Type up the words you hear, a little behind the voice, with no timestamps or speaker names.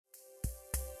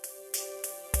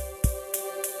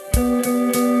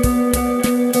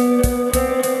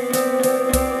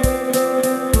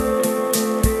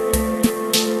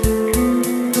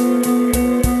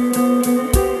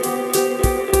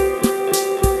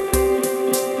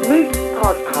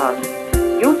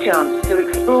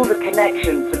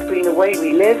Between the way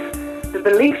we live, the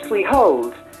beliefs we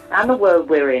hold, and the world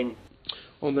we're in.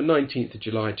 On the 19th of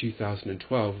July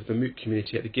 2012, the Moot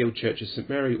Community at the Guild Church of St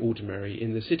Mary, Aldermary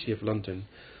in the City of London,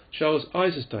 Charles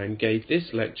Eisenstein gave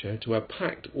this lecture to a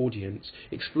packed audience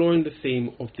exploring the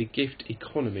theme of the gift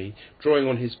economy, drawing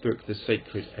on his book The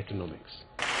Sacred Economics.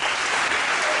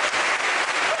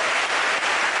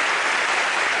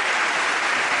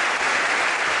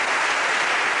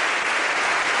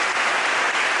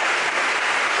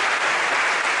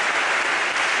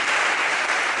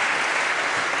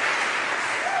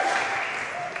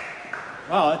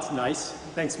 Wow, that's nice.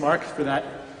 Thanks, Mark, for that.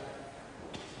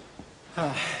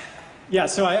 Yeah,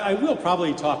 so I will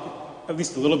probably talk at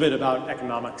least a little bit about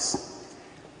economics.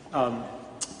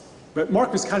 But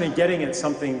Mark was kind of getting at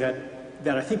something that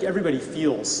I think everybody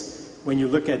feels when you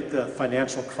look at the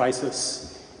financial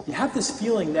crisis. You have this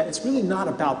feeling that it's really not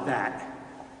about that.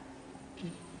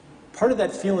 Part of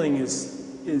that feeling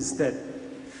is that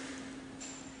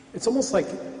it's almost like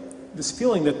this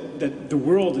feeling that the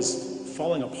world is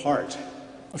falling apart.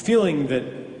 A feeling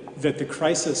that the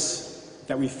crisis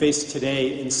that we face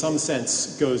today, in some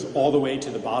sense, goes all the way to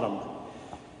the bottom.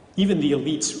 Even the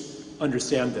elites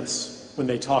understand this when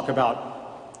they talk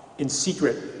about, in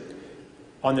secret,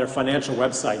 on their financial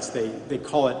websites, they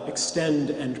call it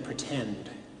extend and pretend.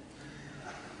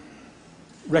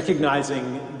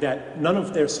 Recognizing that none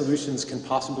of their solutions can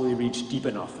possibly reach deep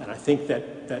enough. And I think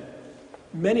that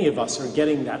many of us are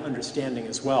getting that understanding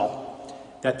as well,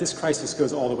 that this crisis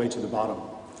goes all the way to the bottom.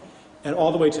 And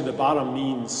all the way to the bottom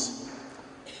means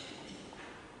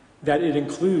that it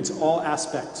includes all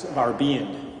aspects of our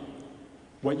being,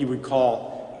 what you would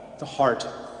call the heart,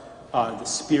 the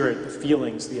spirit, the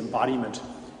feelings, the embodiment,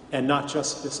 and not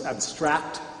just this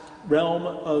abstract realm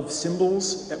of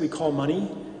symbols that we call money.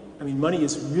 I mean, money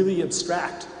is really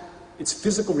abstract. It's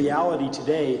physical reality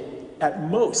today. At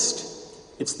most,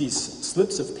 it's these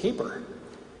slips of paper,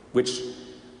 which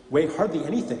weigh hardly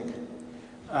anything.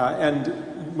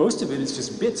 And most of it is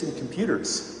just bits in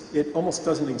computers. It almost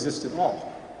doesn't exist at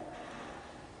all.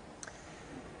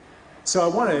 So I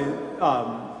want to,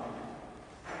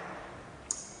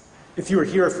 if you were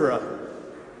here for a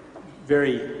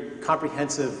very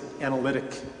comprehensive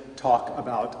analytic talk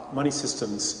about money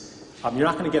systems, you're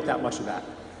not going to get that much of that.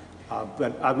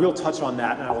 But I will touch on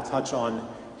that, and I will touch on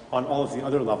all of the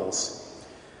other levels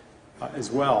as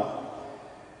well.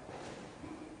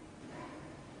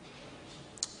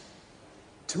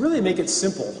 To really make it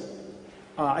simple,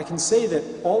 I can say that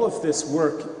all of this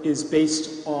work is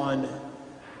based on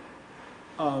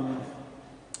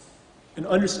an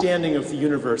understanding of the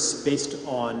universe based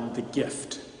on the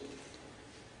gift.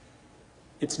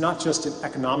 It's not just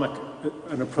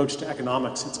an approach to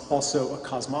economics, it's also a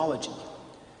cosmology.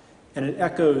 And it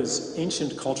echoes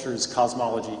ancient cultures'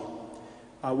 cosmology,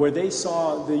 where they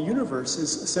saw the universe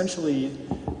as essentially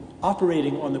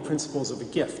operating on the principles of a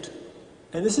gift.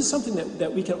 And this is something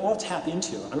that we can all tap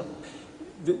into.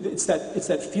 It's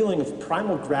that feeling of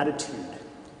primal gratitude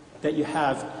that you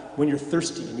have when you're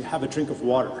thirsty and you have a drink of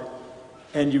water.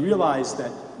 And you realize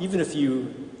that even if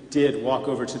you did walk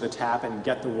over to the tap and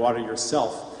get the water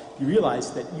yourself, you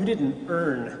realize that you didn't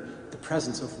earn the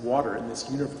presence of water in this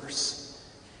universe.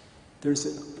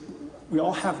 We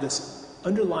all have this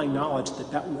underlying knowledge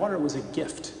that water was a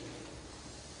gift.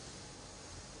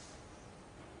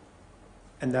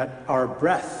 And that our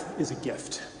breath is a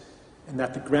gift, and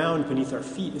that the ground beneath our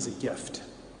feet is a gift.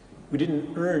 We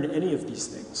didn't earn any of these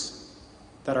things,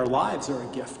 that our lives are a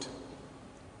gift.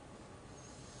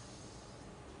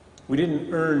 We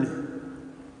didn't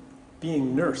earn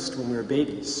being nursed when we were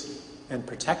babies, and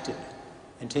protected,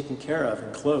 and taken care of,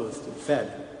 and clothed, and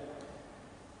fed.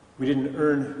 We didn't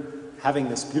earn having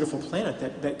this beautiful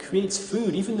planet that creates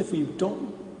food, even if we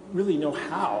don't really know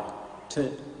how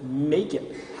to make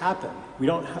it happen. We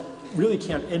really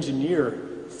can't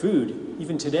engineer food.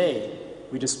 Even today,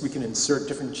 we can insert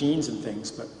different genes and things,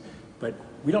 but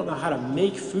we don't know how to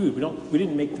make food. We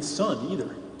didn't make the sun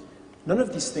either. None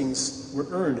of these things were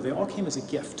earned. They all came as a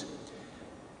gift.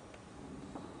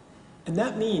 And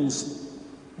that means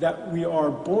that we are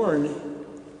born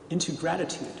into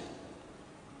gratitude.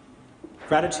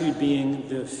 Gratitude being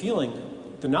the feeling,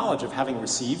 the knowledge of having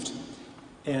received,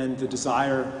 and the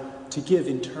desire to give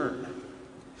in turn.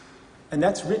 And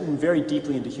that's written very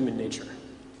deeply into human nature.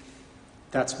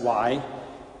 That's why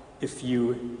let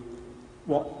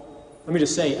me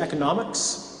just say,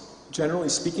 economics generally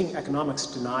speaking, economics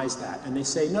denies that. And they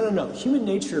say, no, human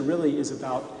nature really is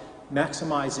about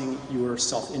maximizing your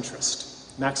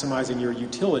self-interest, maximizing your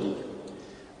utility.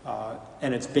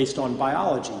 And it's based on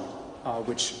biology,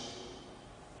 which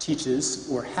teaches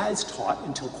or has taught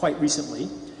until quite recently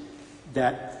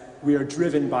that we are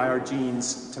driven by our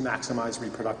genes to maximize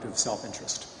reproductive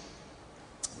self-interest.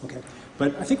 Okay,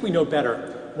 but I think we know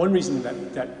better. One reason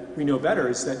that we know better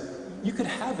is that you could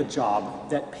have a job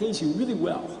that pays you really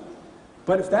well,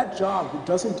 but if that job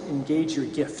doesn't engage your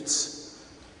gifts,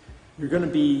 you're going to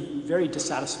be very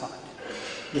dissatisfied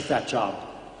with that job.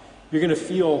 You're going to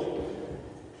feel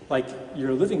like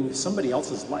you're living somebody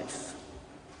else's life,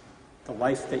 the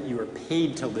life that you are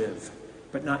paid to live,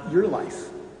 but not your life.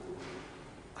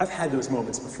 I've had those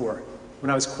moments before.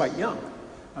 When I was quite young,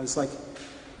 I was like,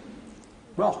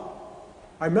 well,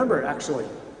 I remember actually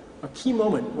a key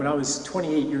moment when I was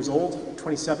 28 years old,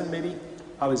 27 maybe.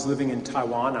 I was living in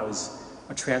Taiwan. I was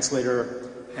a translator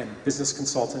and business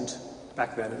consultant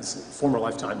back then. It was a former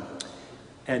lifetime.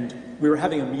 And we were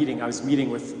having a meeting. I was meeting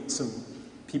with some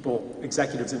people,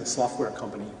 executives in a software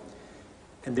company,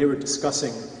 and they were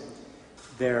discussing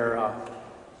their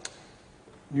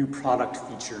new product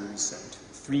features and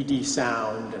 3D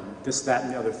sound and this, that,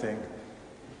 and the other thing.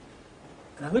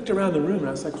 And I looked around the room and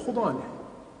I was like, hold on,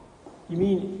 you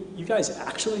mean you guys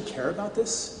actually care about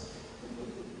this?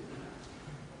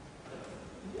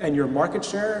 And your market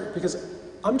share? Because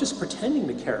I'm just pretending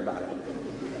to care about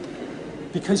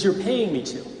it because you're paying me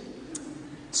to.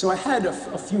 So I had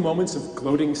a few moments of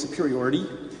gloating superiority,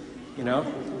 I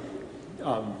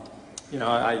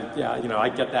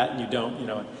get that and you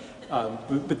don't,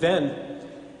 But then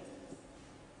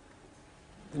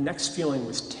the next feeling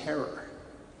was terror,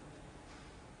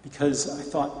 because I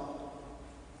thought,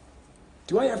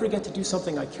 do I ever get to do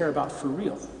something I care about for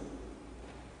real?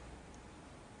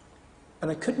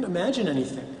 And I couldn't imagine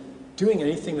doing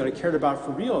anything that I cared about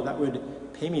for real that would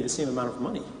pay me the same amount of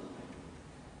money.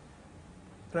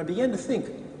 And I began to think,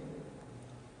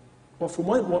 well, for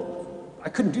one, I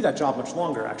couldn't do that job much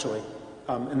longer, actually.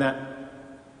 And that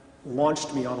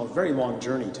launched me on a very long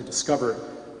journey to discover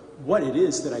what it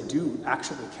is that I do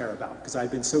actually care about, because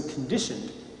I'd been so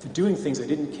conditioned to doing things I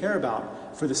didn't care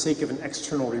about for the sake of an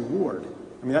external reward.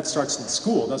 I mean, that starts in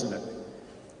school, doesn't it?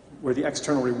 Where the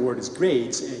external reward is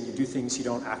grades, and you do things you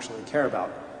don't actually care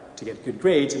about to get good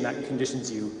grades, and that conditions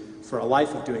you for a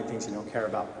life of doing things you don't care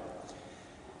about.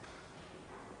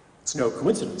 It's no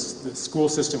coincidence. The school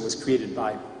system was created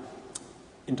by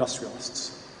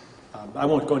industrialists. I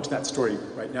won't go into that story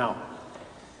right now.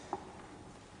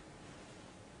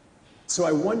 So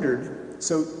I wondered,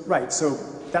 so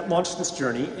that launched this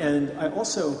journey, and I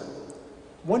also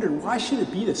wondered, why should it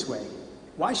be this way?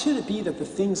 Why should it be that the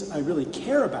things I really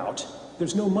care about,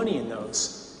 there's no money in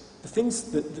those? The things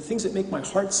that make my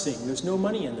heart sing, there's no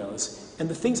money in those. And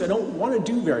the things I don't want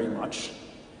to do very much,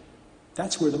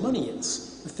 that's where the money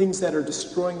is. The things that are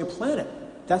destroying the planet,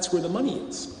 that's where the money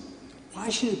is. Why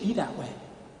should it be that way?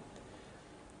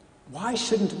 Why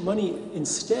shouldn't money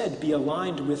instead be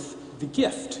aligned with the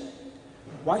gift?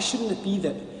 Why shouldn't it be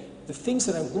that the things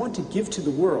that I want to give to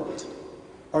the world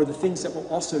are the things that will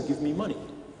also give me money?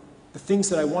 The things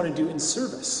that I want to do in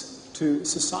service to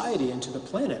society and to the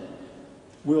planet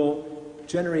will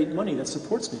generate money that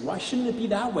supports me. Why shouldn't it be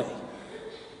that way?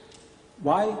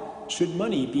 Why should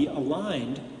money be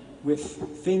aligned with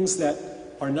things that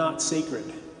are not sacred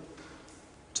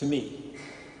to me?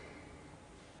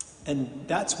 And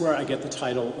that's where I get the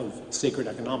title of Sacred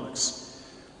Economics.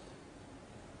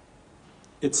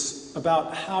 It's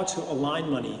about how to align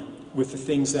money with the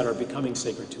things that are becoming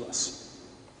sacred to us,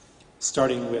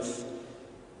 starting with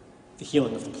the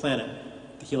healing of the planet,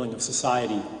 the healing of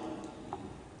society.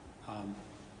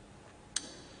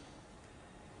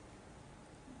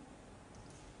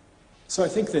 So I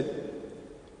think that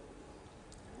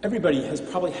everybody has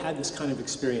probably had this kind of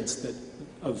experience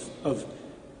of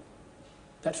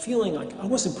that feeling like, I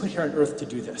wasn't put here on earth to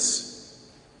do this.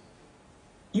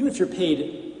 Even if you're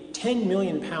paid 10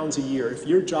 million pounds a year, if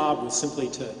your job was simply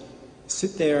to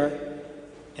sit there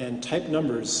and type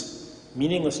numbers,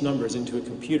 meaningless numbers into a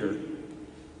computer,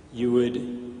 you would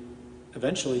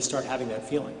eventually start having that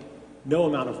feeling. No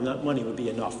amount of money would be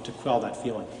enough to quell that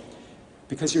feeling.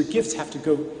 Because your gifts have to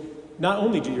go, not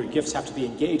only do your gifts have to be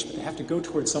engaged, but they have to go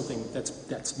towards something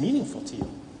that's meaningful to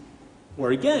you.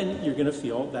 Or again, you're going to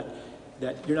feel that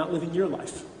you're not living your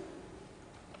life.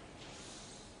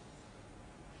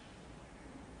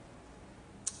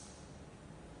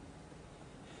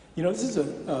 This is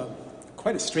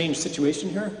quite a strange situation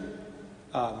here.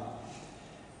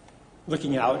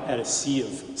 Looking out at a sea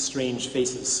of strange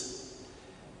faces.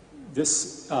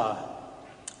 This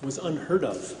was unheard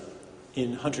of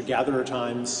in hunter-gatherer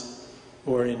times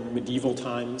or in medieval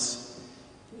times,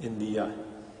 in the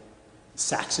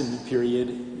Saxon period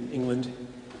in England.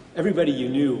 Everybody you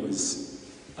knew was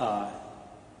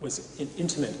an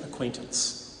intimate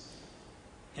acquaintance.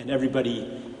 And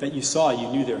everybody that you saw, you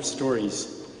knew their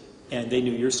stories, and they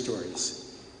knew your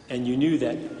stories. And you knew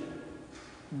that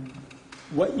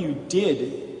what you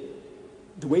did,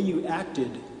 the way you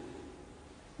acted,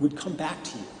 would come back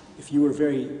to you. If you were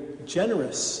very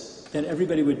generous, then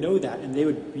everybody would know that, and they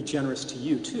would be generous to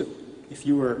you too. If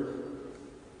you were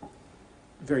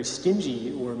very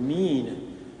stingy or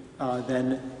mean,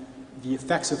 then the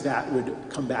effects of that would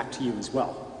come back to you as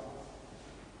well.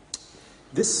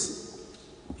 This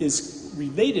is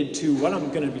related to what I'm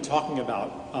going to be talking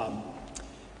about,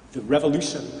 the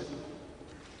revolution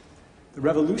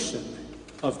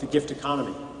of the gift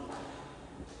economy.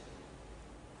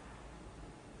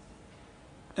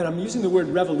 And I'm using the word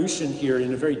revolution here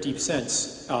in a very deep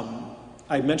sense.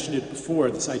 I mentioned it before,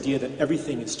 this idea that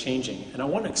everything is changing. And I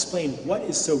want to explain what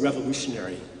is so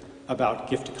revolutionary about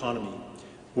gift economy,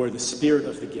 or the spirit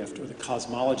of the gift, or the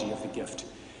cosmology of the gift.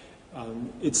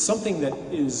 It's something that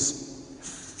is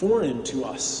foreign to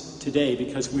us today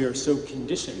because we are so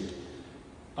conditioned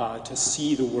to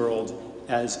see the world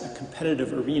as a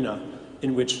competitive arena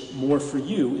in which more for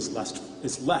you is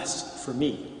less for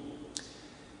me.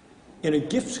 In a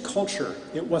gift culture,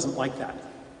 it wasn't like that.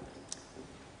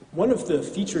 One of the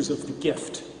features of the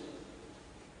gift,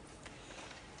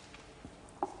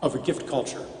 of a gift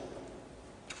culture,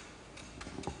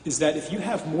 is that if you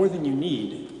have more than you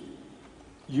need,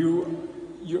 you're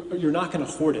not going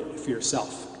to hoard it for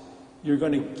yourself. You're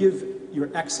going to give your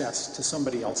excess to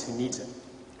somebody else who needs it.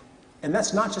 And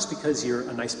that's not just because you're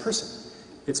a nice person.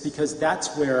 It's because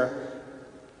that's where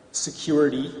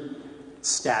security,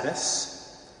 status,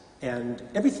 and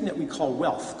everything that we call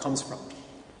wealth comes from.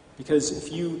 Because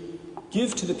if you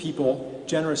give to the people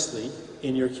generously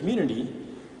in your community,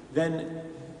 then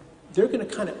they're going to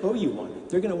kind of owe you one.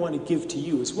 They're going to want to give to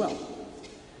you as well.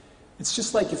 It's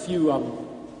just like if you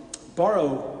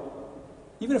borrow,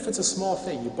 even if it's a small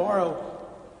thing, you borrow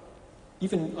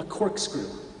even a corkscrew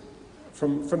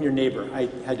from your neighbor. I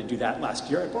had to do that last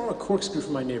year. I borrowed a corkscrew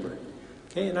from my neighbor,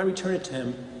 okay, and I return it to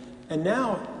him. And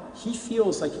now he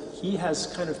feels like he has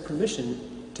kind of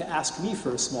permission to ask me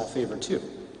for a small favor too.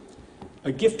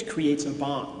 A gift creates a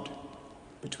bond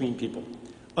between people,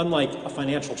 unlike a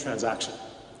financial transaction.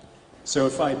 So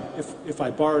if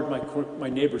I borrowed my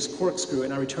neighbor's corkscrew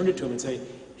and I returned it to him and say,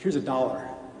 here's $1,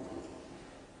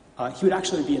 he would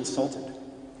actually be insulted,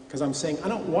 because I'm saying, I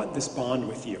don't want this bond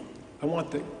with you. I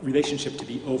want the relationship to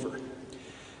be over.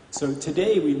 So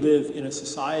today we live in a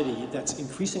society that's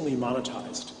increasingly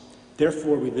monetized.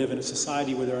 Therefore, we live in a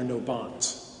society where there are no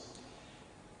bonds.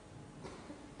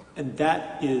 And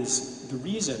that is the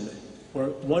reason, or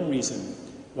one reason,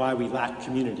 why we lack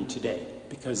community today.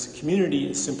 Because community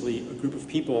is simply a group of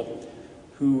people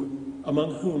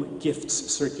among whom gifts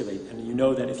circulate. And you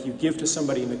know that if you give to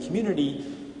somebody in the community,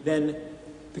 then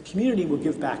the community will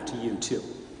give back to you too.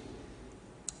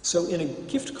 So in a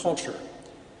gift culture,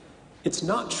 it's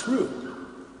not true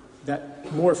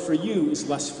that more for you is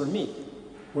less for me.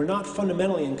 We're not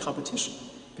fundamentally in competition,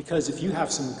 because if you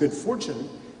have some good fortune,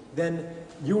 then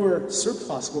your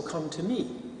surplus will come to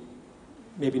me.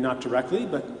 Maybe not directly,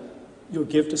 but you'll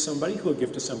give to somebody who will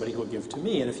give to somebody who will give to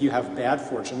me. And if you have bad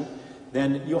fortune,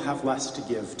 then you'll have less to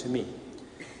give to me.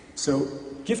 So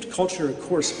gift culture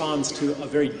corresponds to a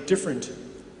very different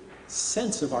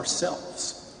sense of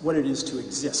ourselves, what it is to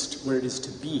exist, what it is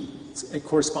to be. It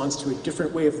corresponds to a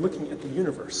different way of looking at the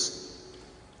universe.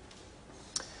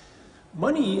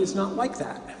 Money is not like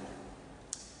that.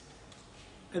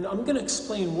 And I'm going to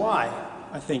explain why,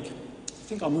 I think.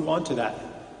 I'll move on to that.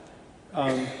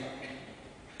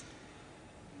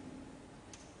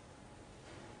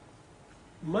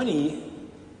 Money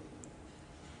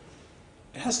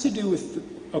has to do with,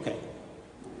 okay.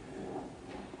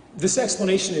 This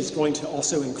explanation is going to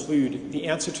also include the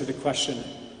answer to the question,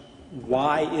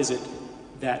 why is it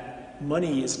that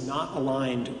money is not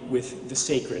aligned with the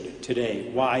sacred today?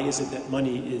 Why is it that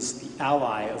money is the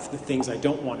ally of the things I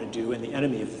don't want to do and the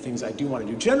enemy of the things I do want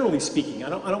to do? Generally speaking, I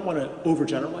don't want to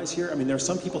overgeneralize here. I mean, there are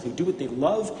some people who do what they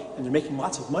love and they're making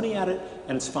lots of money at it,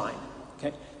 and it's fine.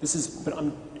 Okay? But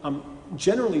I'm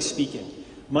generally speaking,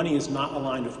 money is not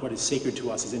aligned with what is sacred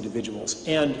to us as individuals.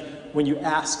 And when you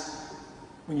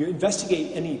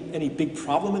investigate any big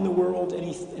problem in the world,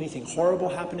 anything horrible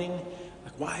happening,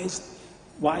 like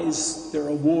why is there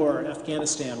a war in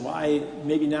Afghanistan? Why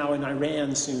maybe now in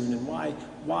Iran soon? And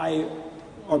why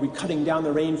are we cutting down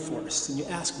the rainforests? And you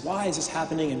ask, why is this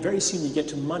happening? And very soon you get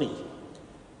to money.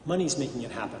 Money's making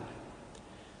it happen.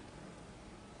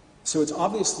 So it's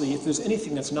obviously, if there's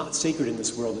anything that's not sacred in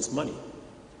this world, it's money.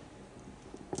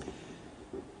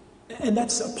 And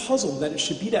that's a puzzle that it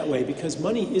should be that way, because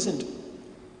money isn't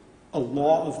a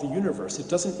law of the universe. It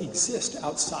doesn't exist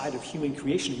outside of human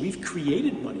creation. We've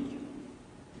created money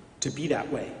to be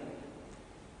that way.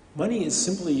 Money is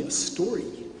simply a story.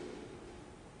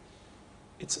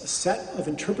 It's a set of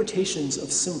interpretations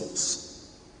of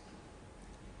symbols.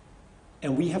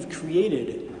 And we have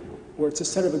created, or it's a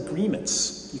set of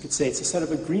agreements. You could say it's a set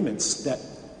of agreements that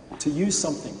to use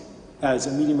something as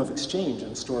a medium of exchange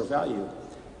and a store of value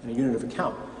and a unit of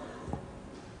account.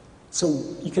 So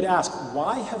you could ask,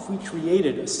 why have we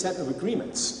created a set of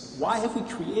agreements? Why have we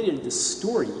created this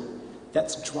story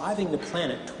that's driving the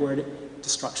planet toward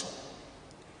destruction?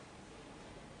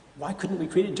 Why couldn't we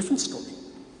create a different story?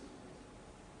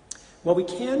 Well, we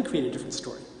can create a different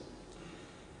story.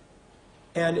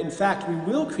 And in fact, we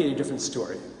will create a different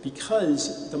story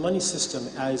because the money system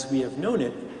as we have known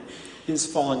it is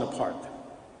falling apart.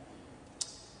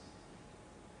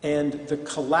 And the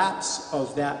collapse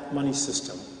of that money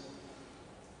system,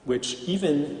 which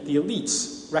even the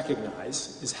elites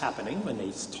recognize is happening when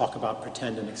they talk about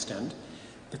pretend and extend,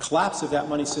 the collapse of that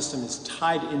money system is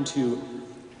tied into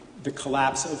the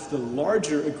collapse of the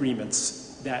larger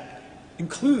agreements that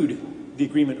include the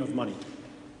agreement of money.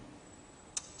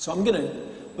 So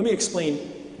let me explain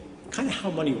kind of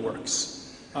how money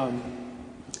works.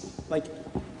 Like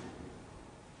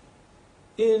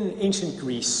in ancient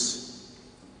Greece,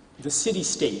 the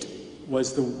city-state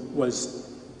was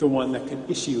the one that could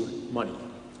issue money.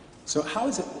 So how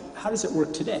does it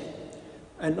work today?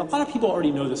 And a lot of people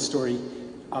already know this story,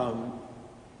 but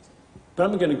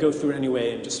I'm going to go through it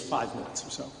anyway in just 5 minutes or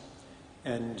so.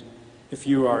 And if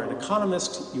you are an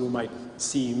economist, you might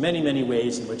see many, many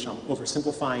ways in which I'm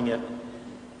oversimplifying it,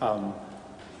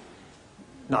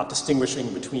 not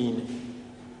distinguishing between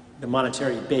the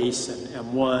monetary base and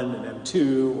M1 and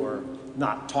M2, or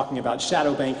not talking about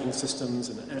shadow banking systems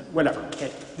and whatever.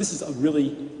 Okay, this is a really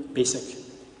basic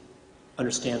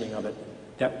understanding of it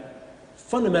that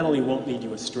fundamentally won't lead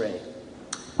you astray.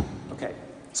 Okay,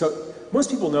 so most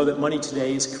people know that money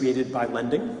today is created by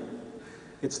lending.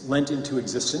 It's lent into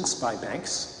existence by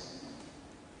banks.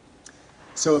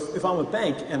 So if I'm a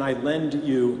bank and I lend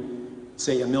you,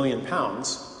 say, £1 million,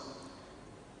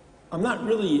 I'm not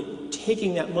really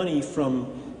taking that money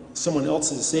from someone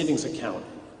else's savings account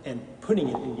and putting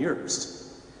it in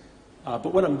yours.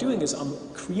 But what I'm doing is I'm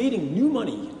creating new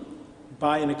money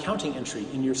by an accounting entry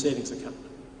in your savings account.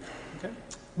 Okay?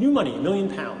 New money, £1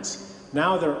 million.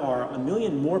 Now there are £1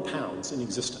 million more pounds in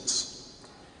existence.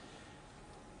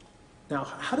 Now,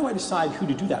 how do I decide who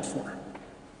to do that for?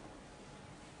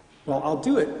 Well, I'll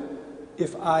do it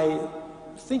if I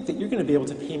think that you're going to be able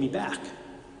to pay me back.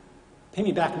 Pay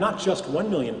me back not just £1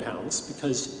 million,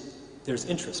 because there's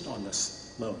interest on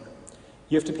this loan.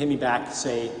 You have to pay me back,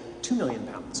 say, £2 million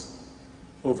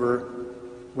over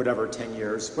whatever, 10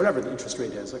 years, whatever the interest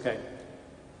rate is, okay?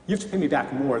 You have to pay me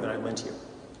back more than I lent you.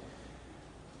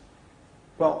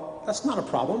 Well, that's not a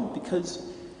problem,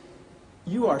 because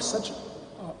you are such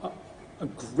a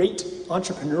great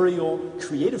entrepreneurial,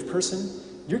 creative person.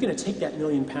 You're going to take that £1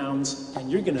 million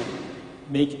and you're going to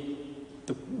make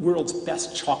the world's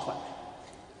best chocolate.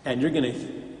 And you're going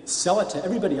to sell it to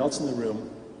everybody else in the room.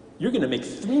 You're going to make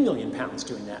 £3 million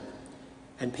doing that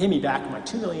and pay me back my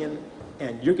 $2 million,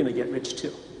 and you're going to get rich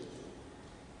too.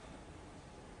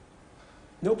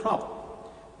 No problem.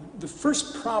 The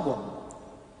first problem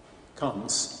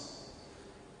comes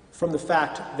from the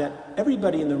fact that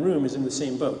everybody in the room is in the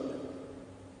same boat.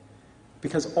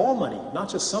 Because all money,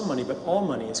 not just some money, but all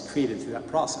money is created through that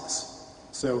process.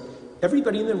 So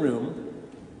everybody in the room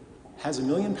has £1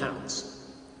 million.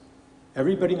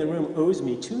 Everybody in the room owes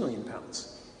me £2 million.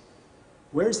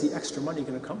 Where's the extra money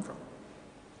going to come from?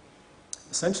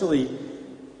 Essentially,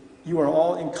 you are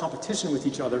all in competition with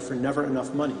each other for never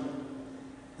enough money.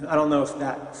 And I don't know if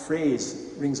that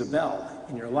phrase rings a bell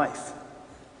in your life.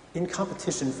 In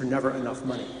competition for never enough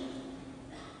money.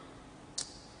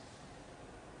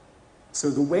 So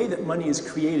the way that money is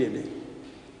created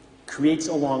creates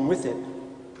along with it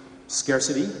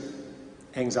scarcity,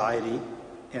 anxiety,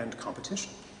 and competition.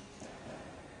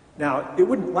 Now, it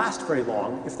wouldn't last very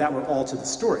long if that were all to the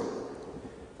story.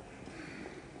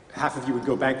 Half of you would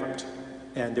go bankrupt,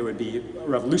 and there would be a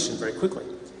revolution very quickly.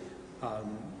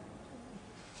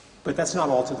 But that's not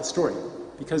all to the story,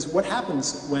 because what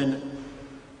happens when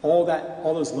all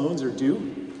those loans are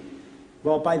due?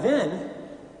 Well, by then,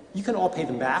 you can all pay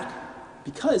them back,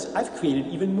 because I've created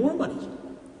even more money.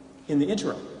 in the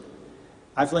interim.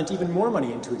 I've lent even more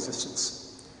money into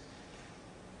existence.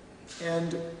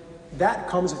 And that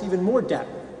comes with even more debt.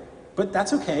 But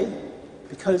that's okay,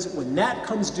 because when that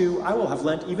comes due, I will have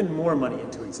lent even more money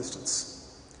into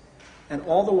existence. And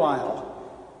all the while,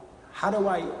 how do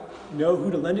I know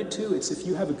who to lend it to? It's if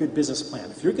you have a good business plan.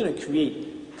 If you're going to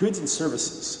create goods and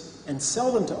services and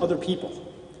sell them to other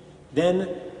people,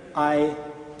 then I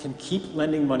can keep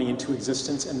lending money into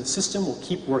existence and the system will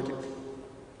keep working.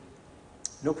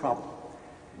 No problem.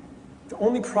 The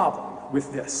only problem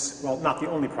with this, well, not the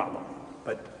only problem,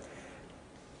 but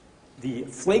the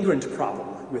flagrant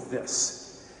problem with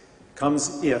this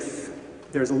comes if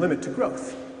there's a limit to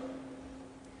growth.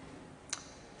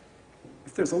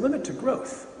 If there's a limit to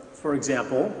growth, for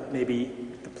example, maybe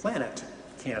the planet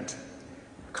can't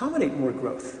accommodate more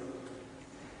growth,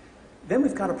 then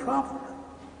we've got a problem.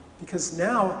 Because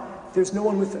now there's no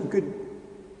one with a good,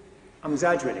 I'm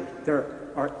exaggerating, there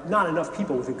are not enough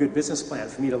people with a good business plan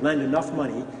for me to lend enough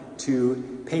money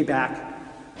to pay back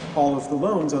all of the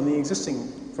loans on the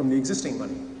from the existing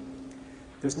money.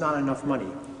 There's not enough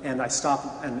money, and I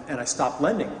stop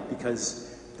lending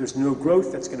because there's no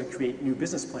growth that's going to create new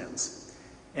business plans.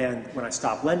 And when I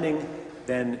stop lending,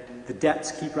 then the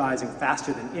debts keep rising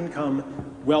faster than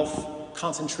income, wealth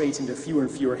concentrates into fewer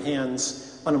and fewer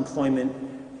hands, unemployment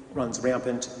runs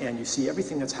rampant, and you see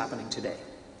everything that's happening today.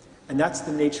 And that's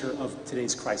the nature of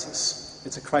today's crisis.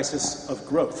 It's a crisis of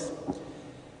growth.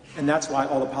 And that's why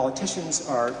all the politicians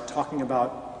are talking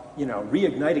about,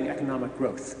 reigniting economic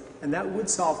growth. And that would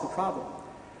solve the problem.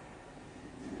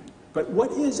 But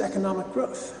what is economic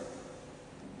growth?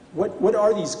 What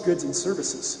are these goods and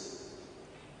services?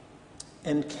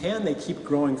 And can they keep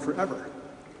growing forever?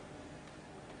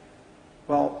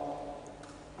 Well,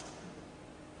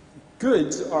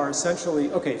 goods are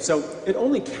essentially, okay, so it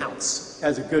only counts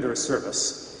as a good or a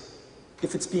service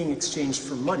if it's being exchanged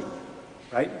for money,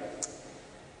 right?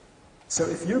 So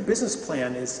if your business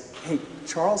plan is, hey,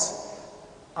 Charles,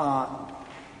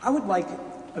 I would like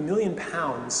 £1 million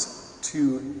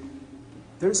to,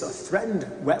 there's a threatened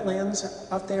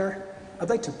wetlands out there. I'd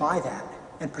like to buy that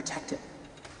and protect it.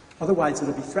 Otherwise,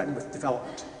 it'll be threatened with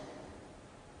development.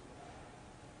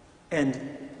 And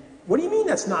what do you mean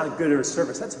that's not a good or a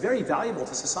service? That's very valuable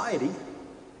to society,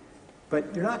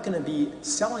 but you're not going to be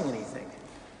selling anything,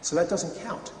 so that doesn't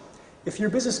count. If your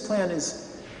business plan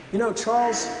is,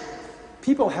 Charles,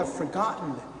 people have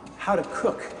forgotten how to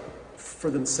cook for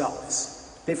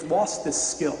themselves. They've lost this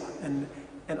skill, and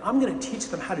I'm going to teach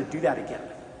them how to do that again.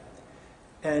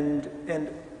 And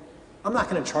I'm not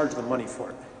going to charge them money for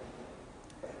it.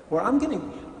 Or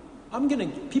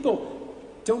people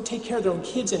don't take care of their own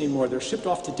kids anymore. They're shipped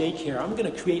off to daycare. I'm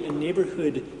going to create a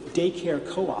neighborhood daycare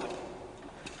co-op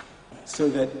so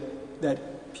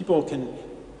that people can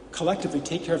collectively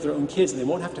take care of their own kids and they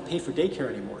won't have to pay for daycare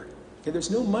anymore. Okay,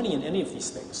 there's no money in any of these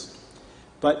things.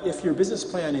 But if your business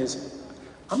plan is,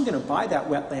 I'm going to buy that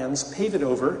wetlands, pave it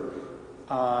over,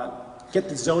 get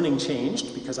the zoning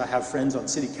changed because I have friends on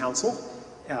city council.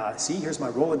 See, here's my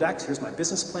Rolodex, here's my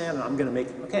business plan, and I'm going to make,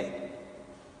 okay,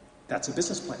 that's a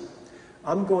business plan.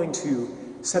 I'm going to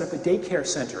set up a daycare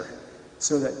center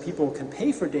so that people can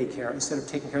pay for daycare instead of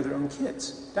taking care of their own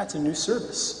kids. That's a new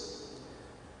service.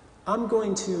 I'm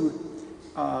going to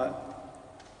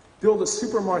build a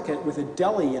supermarket with a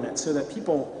deli in it so that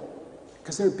people,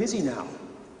 because they're busy now,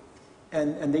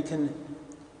 and they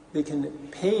can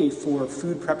pay for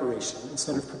food preparation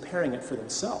instead of preparing it for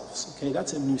themselves. Okay,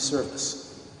 that's a new service.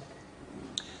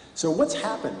 So what's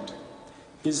happened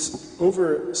is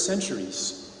over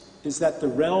centuries is that the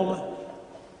realm,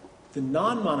 the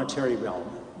non-monetary realm,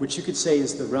 which you could say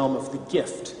is the realm of the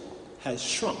gift, has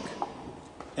shrunk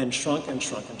and shrunk and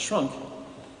shrunk and shrunk,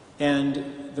 and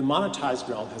the monetized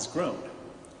realm has grown.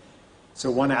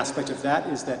 So one aspect of that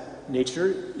is that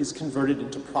nature is converted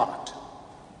into product.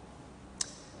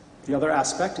 The other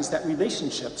aspect is that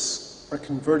relationships are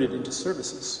converted into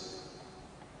services.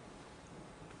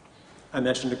 I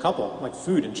mentioned a couple, like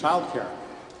food and childcare,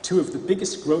 two of the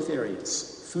biggest growth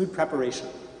areas. Food preparation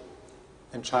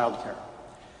and childcare.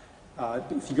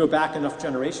 If you go back enough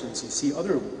generations, you see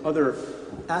other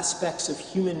aspects of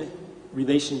human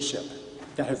relationship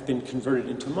that have been converted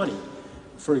into money.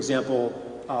 For example,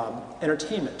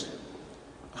 entertainment.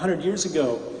 100 years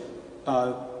ago,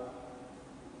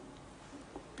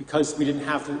 because we didn't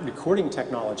have the recording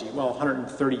technology, well,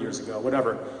 130 years ago,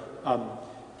 whatever,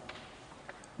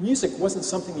 music wasn't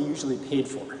something you usually paid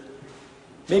for.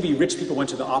 Maybe rich people went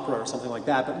to the opera or something like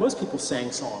that, but most people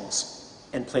sang songs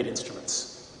and played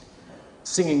instruments.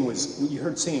 Singing was, you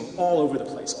heard singing all over the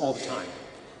place, all the time.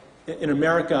 In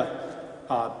America,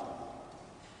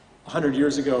 100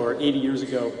 years ago or 80 years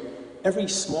ago, every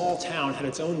small town had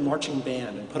its own marching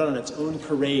band and put on its own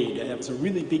parade, and it was a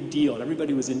really big deal, and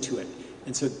everybody was into it.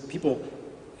 And so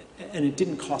and it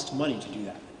didn't cost money to do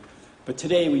that. But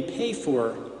today we pay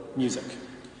for music.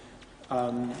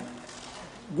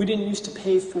 We didn't used to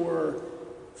pay for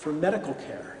medical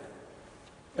care.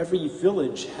 Every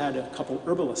village had a couple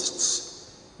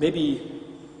herbalists. Maybe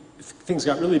if things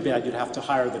got really bad, you'd have to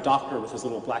hire the doctor with his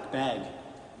little black bag.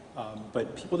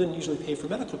 But people didn't usually pay for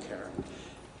medical care.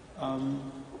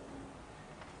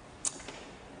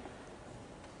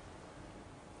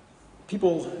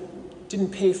 People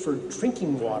didn't pay for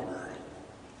drinking water.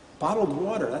 Bottled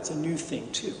water, that's a new thing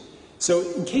too. So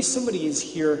in case somebody is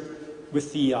here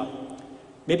with the,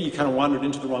 maybe you kind of wandered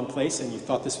into the wrong place and you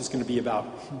thought this was going to be about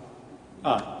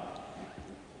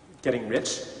getting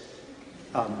rich.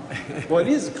 Well, it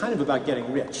is kind of about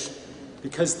getting rich,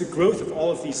 because the growth of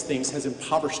all of these things has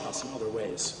impoverished us in other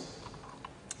ways.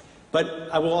 But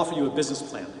I will offer you a business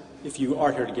plan if you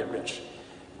are here to get rich.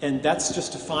 And that's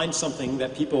just to find something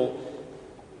that people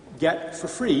get for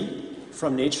free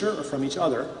from nature or from each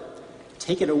other,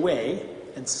 take it away,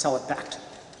 and sell it back to them.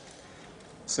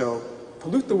 So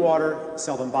pollute the water,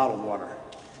 sell them bottled water.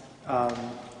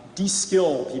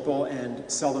 De-skill people and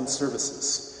sell them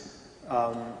services.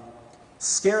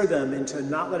 Scare them into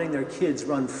not letting their kids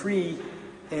run free,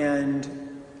 and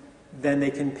then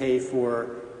they can pay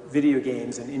for video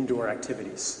games and indoor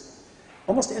activities.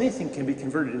 Almost anything can be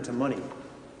converted into money.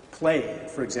 Play,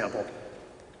 for example.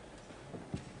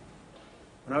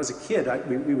 When I was a kid,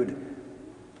 we would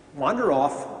wander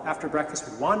off, after breakfast,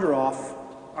 we'd wander off,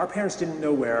 our parents didn't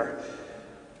know where,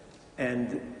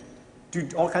 and do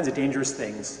all kinds of dangerous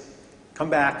things, come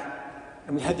back,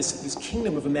 and we had this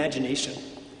kingdom of imagination.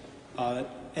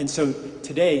 And so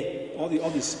today, all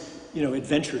these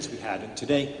adventures we had, and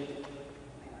today,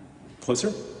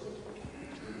 closer?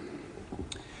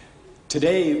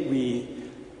 Today,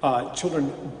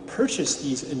 children purchase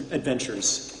these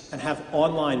adventures and have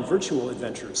online virtual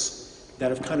adventures that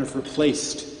have kind of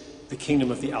replaced the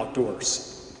kingdom of the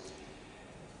outdoors.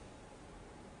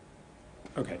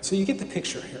 Okay, so you get the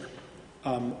picture here.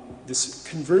 This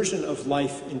conversion of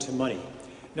life into money.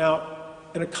 Now,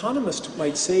 an economist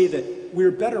might say that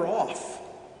we're better off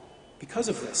because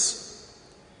of this.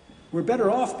 We're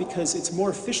better off because it's more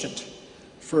efficient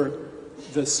for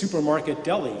the supermarket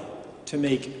deli to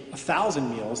make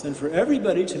 1,000 meals than for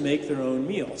everybody to make their own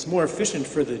meal. It's more efficient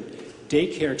for the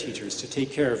daycare teachers to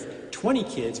take care of 20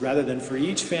 kids rather than for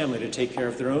each family to take care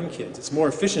of their own kids. It's more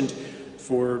efficient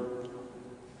for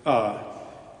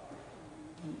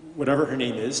whatever her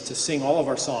name is to sing all of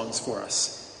our songs for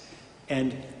us.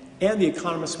 And the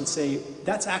economists would say,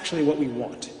 that's actually what we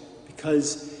want,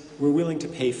 because we're willing to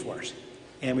pay for it.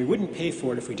 And we wouldn't pay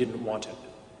for it if we didn't want it.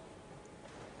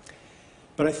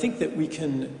 But I think that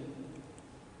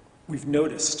we've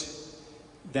noticed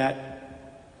that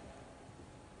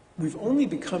we've only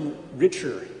become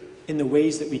richer in the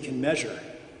ways that we can measure,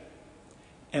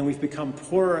 and we've become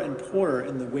poorer and poorer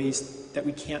in the ways that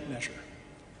we can't measure.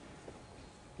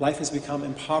 Life has become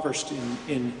impoverished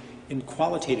in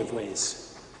qualitative ways.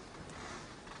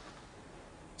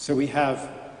 So we have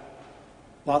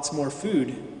lots more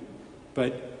food,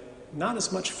 but not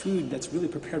as much food that's really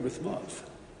prepared with love.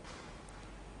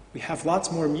 We have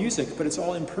lots more music, but it's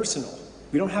all impersonal.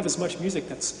 We don't have as much music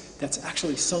that's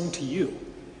actually sung to you.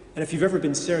 And if you've ever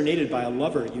been serenaded by a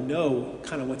lover, you know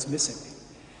kind of what's missing.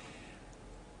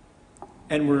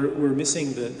 And we're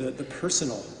missing the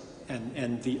personal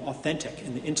and the authentic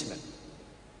and the intimate,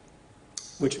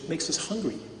 which makes us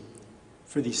hungry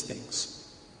for these things.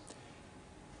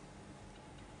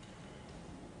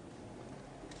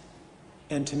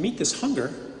 And to meet this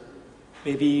hunger,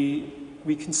 maybe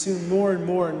we consume more and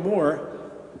more and more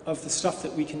of the stuff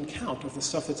that we can count, of the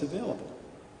stuff that's available.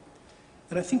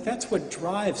 And I think that's what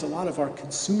drives a lot of our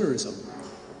consumerism.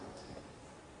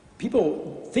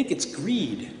 People think it's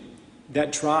greed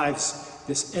that drives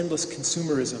this endless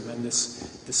consumerism and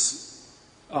this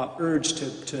urge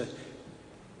to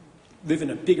live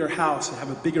in a bigger house and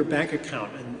have a bigger bank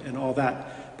account and all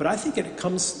that. But I think it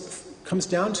comes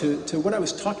down to what I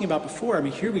was talking about before. I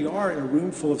mean, here we are in a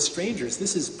room full of strangers.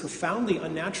 This is profoundly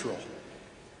unnatural.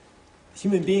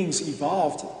 Human beings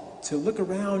evolved to look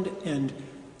around and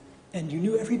you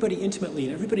knew everybody intimately,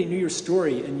 and everybody knew your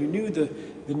story, and you knew the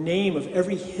name of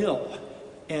every hill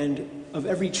and of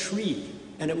every tree,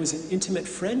 and it was an intimate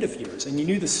friend of yours, and you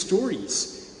knew the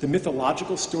stories, the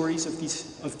mythological stories of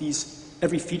these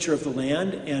every feature of the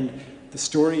land, and the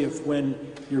story of when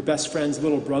your best friend's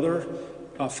little brother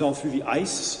fell through the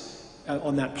ice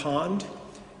on that pond,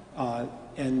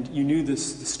 and you knew the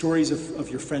stories of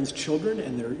your friends' children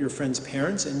and your friends'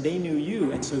 parents, and they knew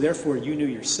you, and so therefore you knew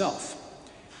yourself.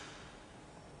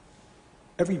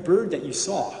 Every bird that you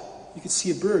saw, you could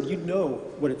see a bird, you'd know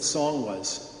what its song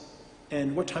was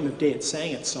and what time of day it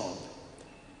sang its song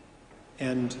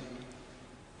and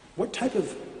what type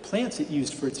of plants it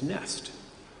used for its nest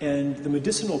and the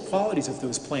medicinal qualities of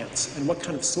those plants and what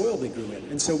kind of soil they grew in.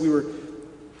 And so we were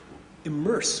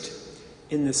immersed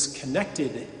in this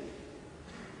connected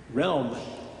realm,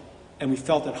 and we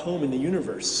felt at home in the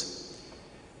universe.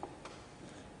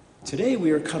 Today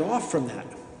we are cut off from that,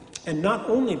 and not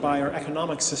only by our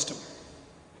economic system.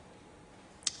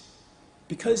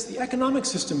 Because the economic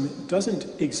system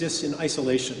doesn't exist in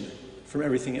isolation from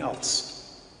everything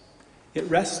else. It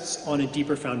rests on a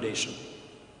deeper foundation.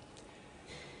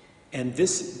 And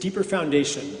this deeper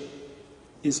foundation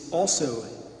is also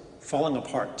falling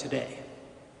apart today.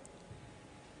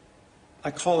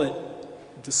 I call it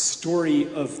the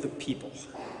story of the people.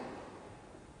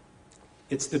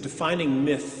 It's the defining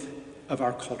myth of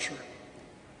our culture.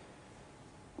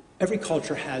 Every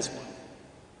culture has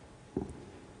one.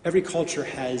 Every culture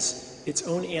has its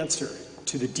own answer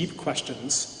to the deep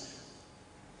questions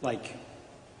like,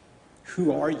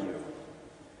 who are you?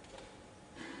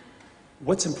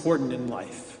 What's important in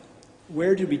life?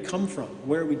 Where do we come from?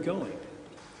 Where are we going?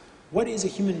 What is a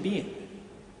human being?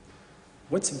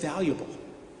 What's valuable?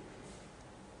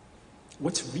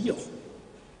 What's real?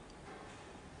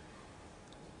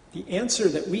 The answer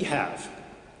that we have,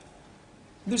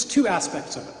 there's two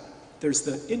aspects of it. There's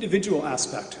the individual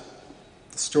aspect,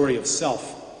 the story of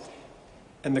self,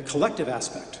 and the collective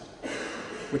aspect,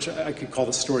 which I could call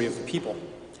the story of the people.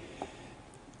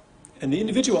 And the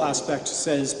individual aspect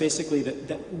says basically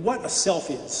that what a self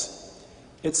is,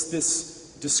 it's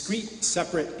this discrete,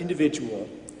 separate individual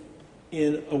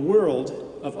in a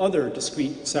world of other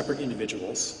discrete, separate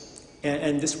individuals,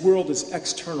 and this world is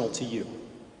external to you.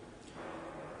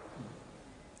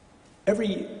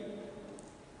 Every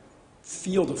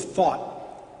field of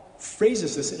thought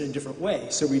phrases this in a different way.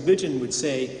 So religion would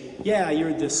say, yeah,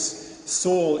 you're this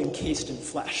soul encased in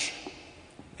flesh.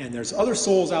 And there's other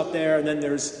souls out there, and then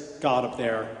there's God up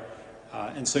there.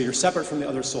 And so you're separate from the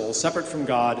other souls, separate from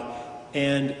God,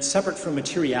 and separate from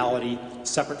materiality,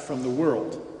 separate from the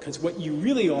world. Because what you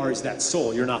really are is that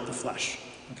soul, you're not the flesh.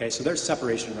 Okay, so there's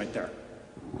separation right there.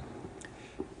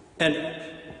 And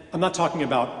I'm not talking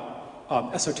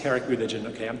about esoteric religion,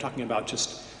 okay? I'm talking about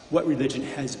just what religion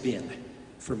has been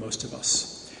for most of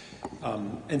us.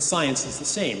 And science is the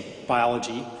same.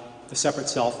 Biology, the separate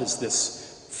self is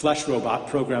this flesh robot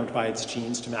programmed by its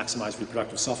genes to maximize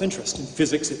reproductive self-interest. In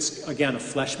physics, it's, again, a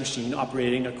flesh machine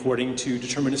operating according to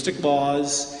deterministic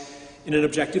laws in an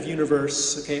objective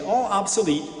universe. Okay, all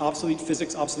obsolete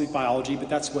physics, obsolete biology, but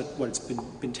that's what it's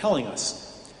been telling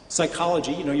us.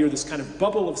 Psychology, you're this kind of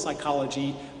bubble of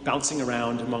psychology bouncing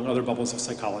around among other bubbles of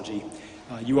psychology.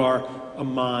 You are a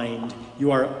mind,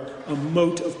 you are a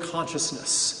mote of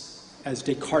consciousness, as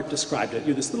Descartes described it.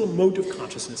 You're this little mote of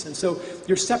consciousness, and so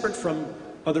you're separate from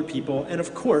other people, and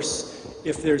of course,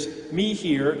 if there's me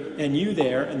here and you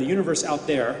there and the universe out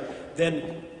there,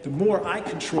 then the more I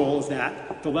control of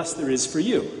that, the less there is for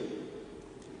you.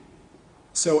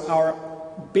 So our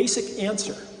basic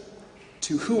answer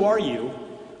to who are you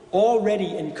already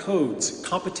encodes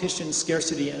competition,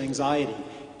 scarcity, and anxiety,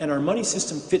 and our money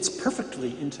system fits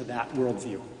perfectly into that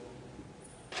worldview.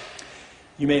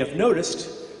 You may have noticed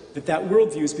that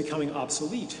worldview is becoming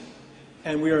obsolete.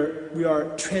 And we are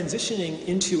transitioning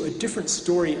into a different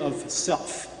story of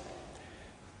self.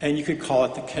 And you could call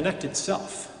it the connected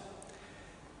self.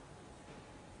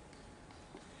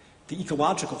 The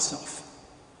ecological self.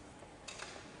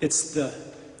 It's the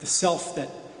self that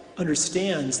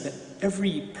understands that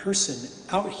every person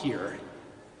out here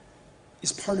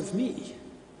is part of me,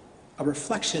 a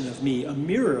reflection of me, a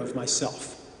mirror of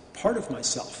myself, part of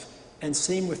myself. And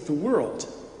same with the world.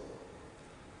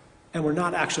 And we're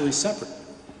not actually separate.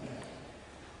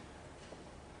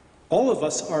 All of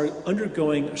us are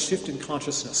undergoing a shift in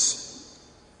consciousness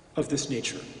of this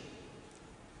nature,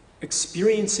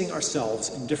 experiencing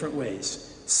ourselves in different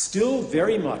ways, still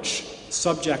very much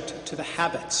subject to the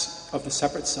habits of the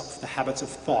separate self, the habits of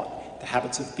thought, the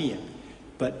habits of being,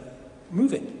 but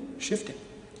moving, shifting.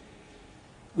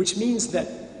 Which means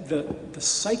that the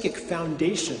psychic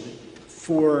foundation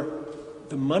for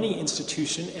the money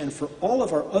institution and for all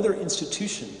of our other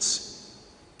institutions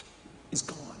is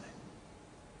gone.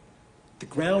 The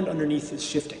ground underneath is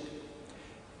shifting.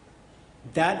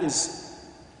 That is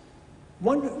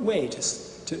one way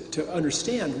to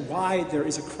understand why there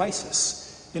is a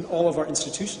crisis in all of our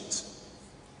institutions.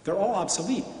 They're all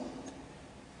obsolete.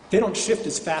 They don't shift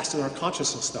as fast in our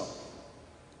consciousness, though.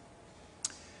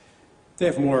 They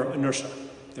have more inertia.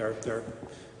 They're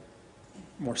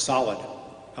more solid.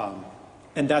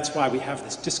 And that's why we have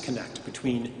this disconnect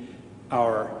between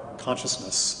our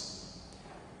consciousness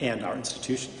and our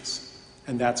institutions.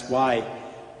 And that's why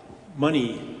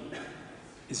money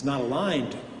is not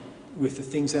aligned with the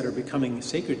things that are becoming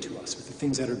sacred to us, with the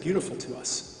things that are beautiful to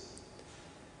us.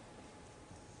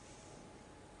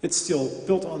 It's still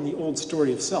built on the old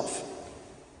story of self.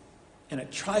 And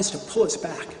it tries to pull us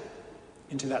back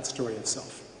into that story of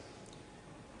self.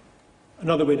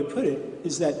 Another way to put it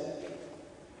is that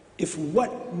if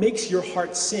what makes your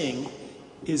heart sing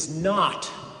is not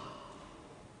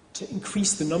to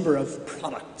increase the number of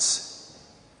products,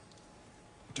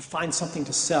 to find something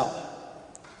to sell,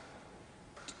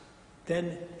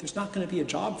 then there's not going to be a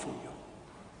job for you.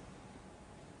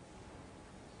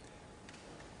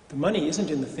 The money isn't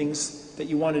in the things that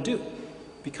you want to do,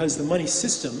 because the money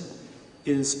system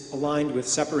is aligned with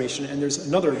separation. And there's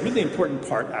another really important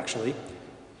part, actually.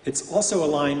 It's also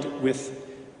aligned with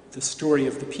the story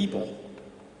of the people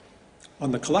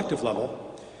on the collective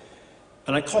level.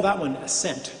 And I call that one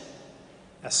ascent,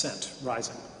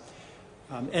 rising.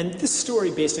 And this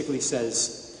story basically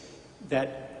says,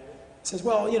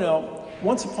 well, you know,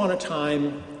 once upon a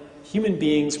time, human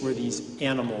beings were these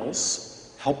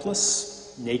animals,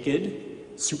 helpless, naked,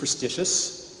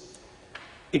 superstitious,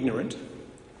 ignorant,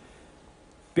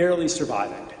 barely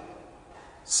surviving,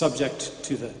 subject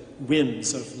to the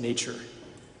whims of nature,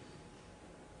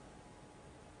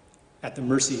 at the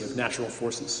mercy of natural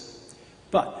forces.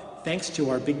 But thanks to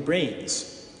our big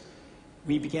brains,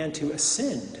 we began to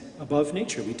ascend above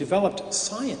nature. We developed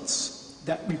science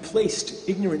that replaced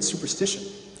ignorant superstition.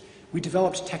 We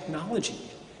developed technology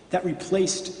that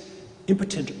replaced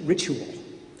impotent ritual.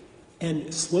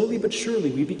 And slowly but surely,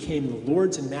 we became the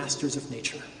lords and masters of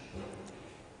nature.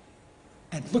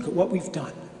 And look at what we've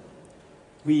done.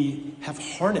 We have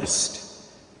harnessed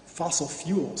fossil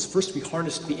fuels. First we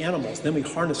harnessed the animals, then we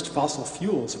harnessed fossil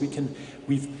fuels.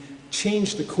 We've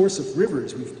changed the course of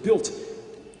rivers. We've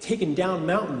taken down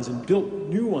mountains and built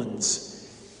new ones,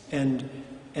 and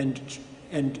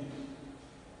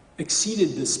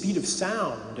exceeded the speed of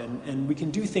sound, and we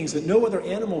can do things that no other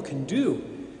animal can do.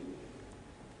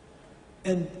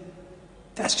 And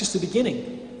that's just the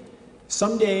beginning.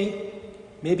 Someday,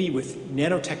 maybe with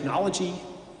nanotechnology,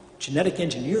 genetic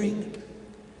engineering,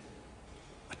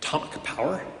 atomic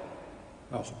power.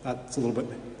 Oh, that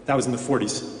was in the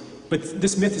 40s. But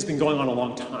this myth has been going on a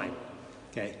long time.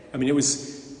 Okay?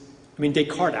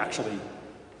 Descartes actually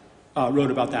wrote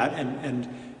about that,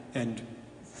 and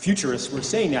futurists were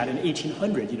saying that in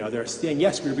 1800. You know, they're saying,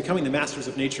 yes, we're becoming the masters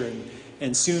of nature,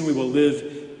 and soon we will live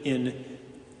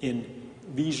in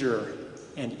leisure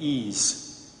and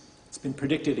ease. It's been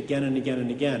predicted again and again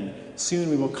and again. Soon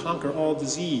we will conquer all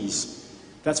disease.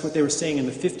 That's what they were saying in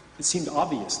the 50s. It seemed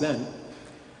obvious then.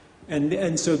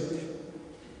 And so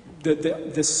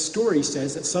the story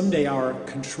says that someday our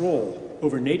control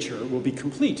over nature will be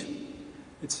complete.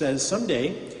 It says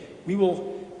someday we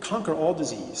will conquer all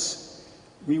disease.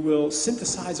 We will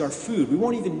synthesize our food. We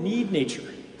won't even need nature.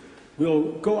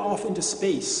 We'll go off into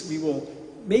space. We will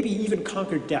maybe even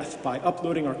conquer death by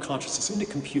uploading our consciousness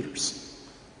into computers.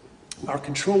 Our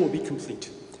control will be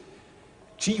complete.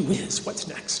 Gee whiz, what's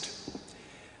next?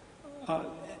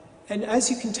 And as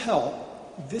you can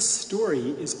tell, this story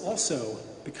is also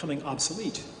becoming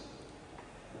obsolete.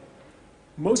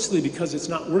 Mostly because it's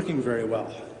not working very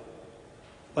well.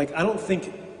 I don't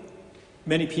think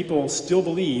many people still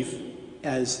believe,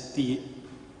 as the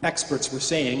experts were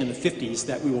saying in the 50s,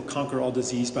 that we will conquer all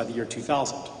disease by the year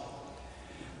 2000.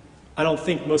 I don't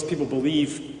think most people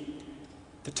believe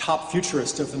the top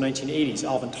futurist of the 1980s,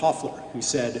 Alvin Toffler, who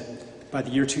said, by the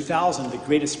year 2000, the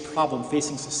greatest problem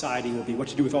facing society will be what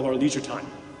to do with all our leisure time.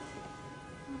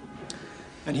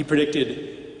 And he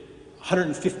predicted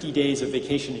 150 days of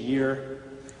vacation a year,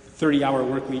 30-hour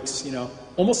work weeks,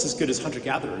 almost as good as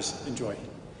hunter-gatherers enjoy,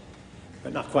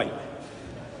 but not quite.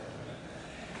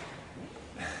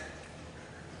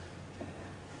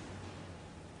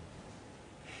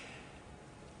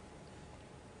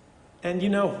 And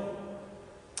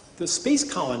the space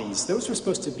colonies, those were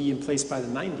supposed to be in place by the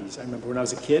 90s. I remember when I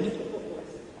was a kid.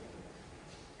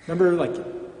 Remember,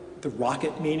 the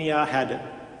rocket mania? I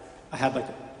had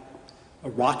a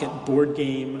rocket board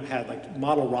game. I had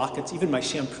model rockets. Even my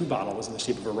shampoo bottle was in the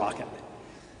shape of a rocket.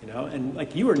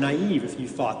 And you were naive if you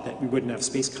thought that we wouldn't have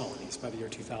space colonies by the year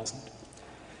 2000.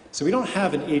 So we don't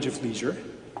have an age of leisure.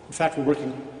 In fact, we're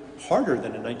working harder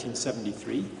than in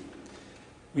 1973.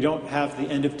 We don't have the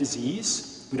end of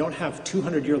disease. We don't have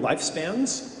 200-year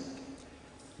lifespans.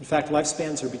 In fact,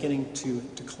 lifespans are beginning to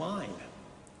decline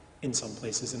in some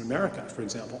places, in America, for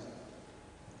example.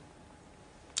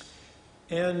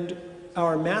 And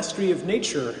our mastery of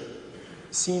nature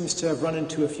seems to have run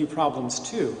into a few problems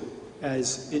too,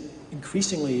 as it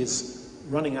increasingly is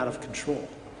running out of control.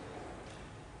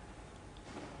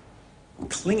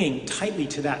 Clinging tightly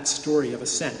to that story of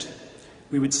ascent,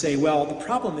 we would say, well, the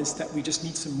problem is that we just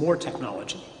need some more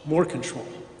technology, more control,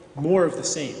 more of the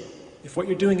same. If what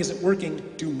you're doing isn't working,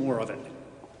 do more of it,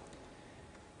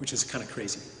 which is kind of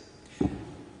crazy.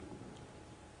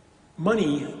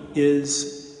 Money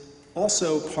is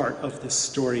also part of this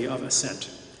story of ascent,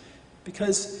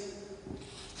 because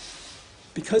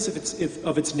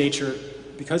of its nature,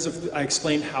 I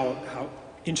explained how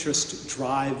interest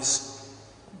drives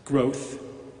growth.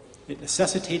 It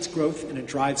necessitates growth and it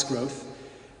drives growth.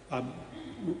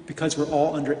 Because we're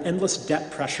all under endless debt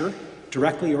pressure,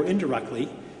 directly or indirectly,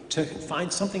 to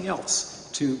find something else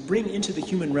to bring into the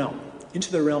human realm,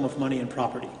 into the realm of money and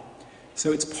property.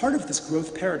 So it's part of this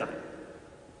growth paradigm.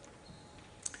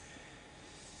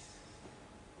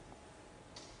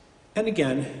 And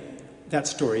again, that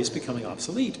story is becoming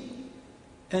obsolete.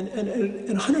 And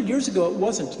 100 years ago, it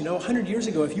wasn't. 100 years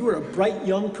ago, if you were a bright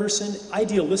young person,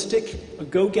 idealistic, a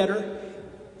go-getter,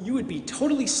 you would be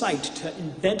totally psyched to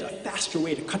invent a faster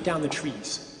way to cut down the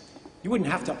trees. You wouldn't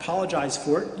have to apologize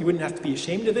for it. You wouldn't have to be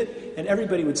ashamed of it. And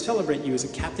everybody would celebrate you as a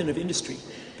captain of industry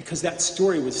because that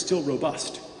story was still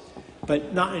robust.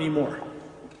 But not anymore.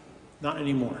 Not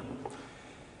anymore.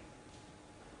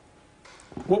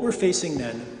 What we're facing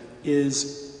then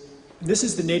is, this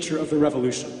is the nature of the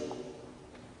revolution.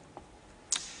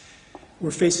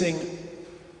 We're facing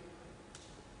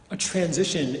a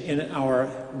transition in our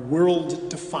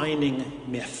world-defining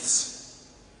myths.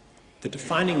 The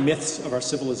defining myths of our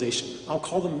civilization. I'll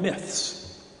call them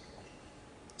myths.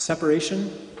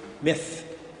 Separation, myth.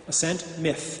 Ascent,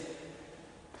 myth.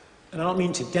 And I don't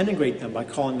mean to denigrate them by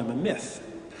calling them a myth,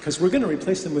 because we're going to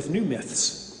replace them with new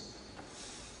myths.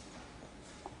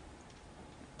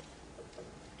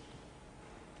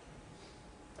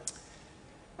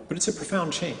 But it's a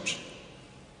profound change.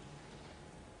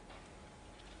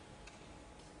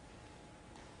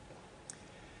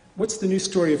 What's the new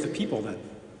story of the people then?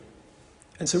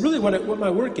 And so really what my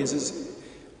work is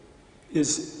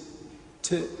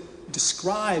to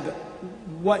describe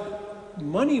what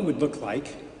money would look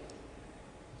like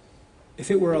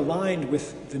if it were aligned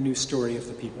with the new story of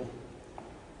the people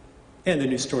and the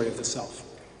new story of the self.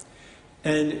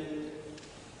 And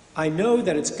I know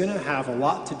that it's going to have a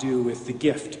lot to do with the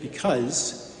gift,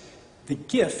 because the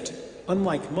gift,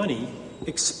 unlike money,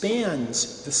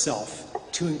 expands the self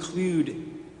to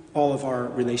include all of our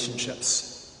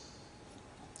relationships.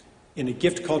 In a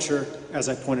gift culture, as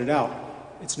I pointed out,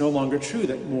 it's no longer true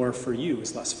that more for you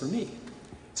is less for me.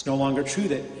 It's no longer true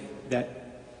that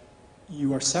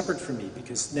you are separate from me,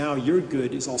 because now your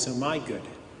good is also my good.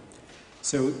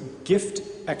 So gift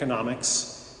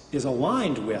economics is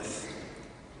aligned with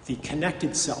the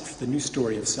connected self, the new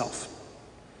story of self.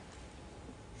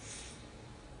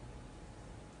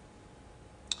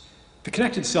 The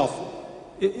connected self,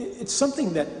 it's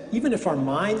something that even if our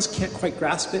minds can't quite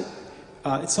grasp it,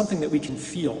 it's something that we can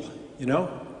feel,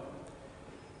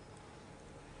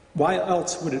 Why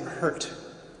else would it hurt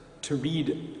to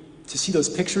see those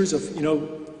pictures of,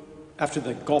 after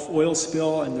the Gulf oil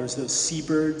spill and there's those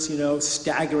seabirds,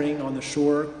 staggering on the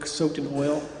shore, soaked in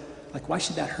oil? Like, why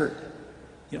should that hurt?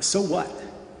 So what?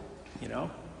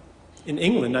 In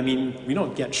England, we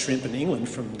don't get shrimp in England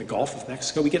from the Gulf of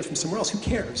Mexico. We get it from somewhere else. Who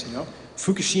cares,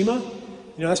 Fukushima,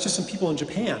 that's just some people in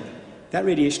Japan. That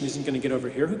radiation isn't going to get over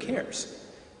here. Who cares?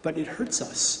 But it hurts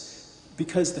us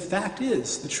because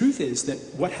the truth is that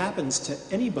what happens to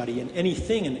anybody and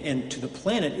anything and to the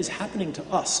planet is happening to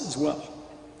us as well.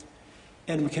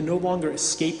 And we can no longer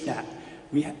escape that.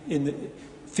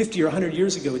 50 or 100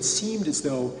 years ago, it seemed as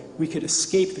though we could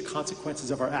escape the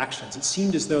consequences of our actions. It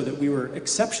seemed as though that we were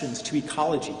exceptions to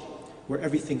ecology, where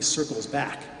everything circles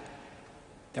back,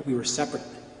 that we were separate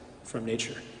from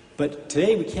nature. But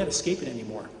today, we can't escape it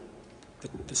anymore.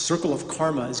 The circle of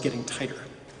karma is getting tighter.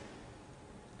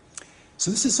 So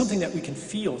this is something that we can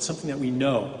feel, it's something that we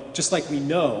know, just like we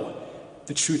know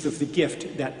the truth of the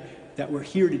gift, that we're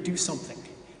here to do something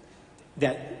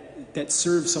that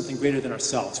serves something greater than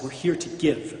ourselves. We're here to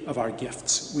give of our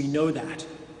gifts. We know that.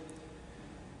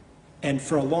 And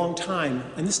for a long time,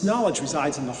 and this knowledge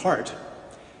resides in the heart,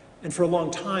 and for a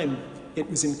long time, it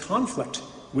was in conflict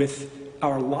with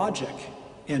our logic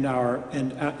and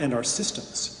our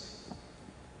systems.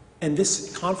 And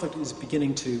this conflict is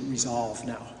beginning to resolve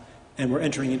now. And we're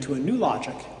entering into a new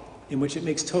logic in which it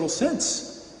makes total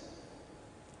sense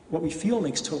what we feel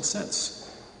makes total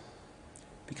sense.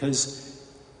 Because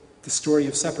the story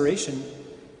of separation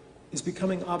is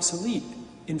becoming obsolete.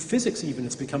 In physics even,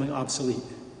 it's becoming obsolete.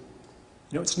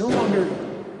 It's no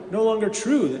longer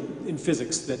true that in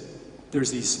physics that there's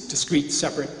these discrete,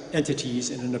 separate entities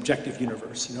in an objective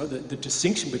universe. The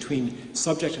distinction between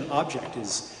subject and object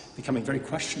is becoming very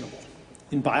questionable.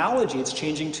 In biology, it's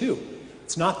changing too.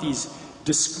 It's not these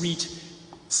discrete,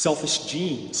 selfish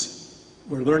genes.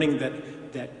 We're learning that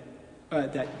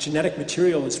genetic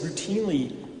material is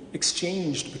routinely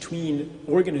exchanged between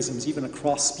organisms, even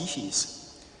across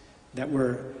species, that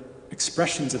we're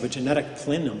expressions of a genetic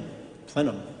plenum. I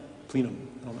don't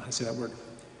know how to say that word.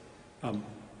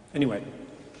 Anyway,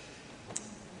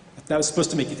 that was supposed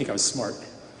to make you think I was smart.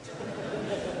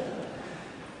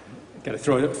 Got to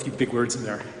throw a few big words in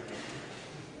there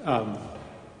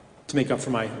to make up for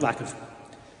my lack of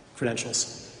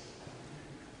credentials.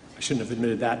 I shouldn't have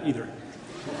admitted that either.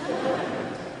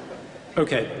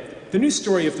 Okay, the new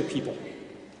story of the people.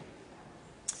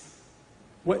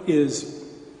 What is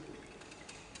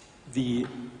the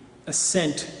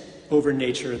ascent over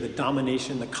nature, the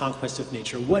domination, the conquest of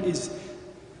nature? What's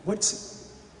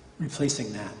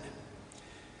replacing that?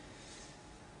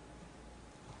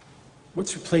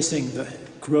 What's replacing the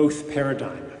growth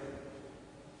paradigm?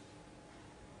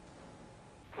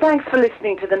 Thanks for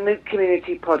listening to the Moot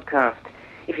Community podcast.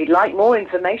 If you'd like more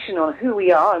information on who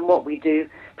we are and what we do,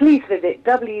 please visit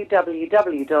www.moot.uk.net.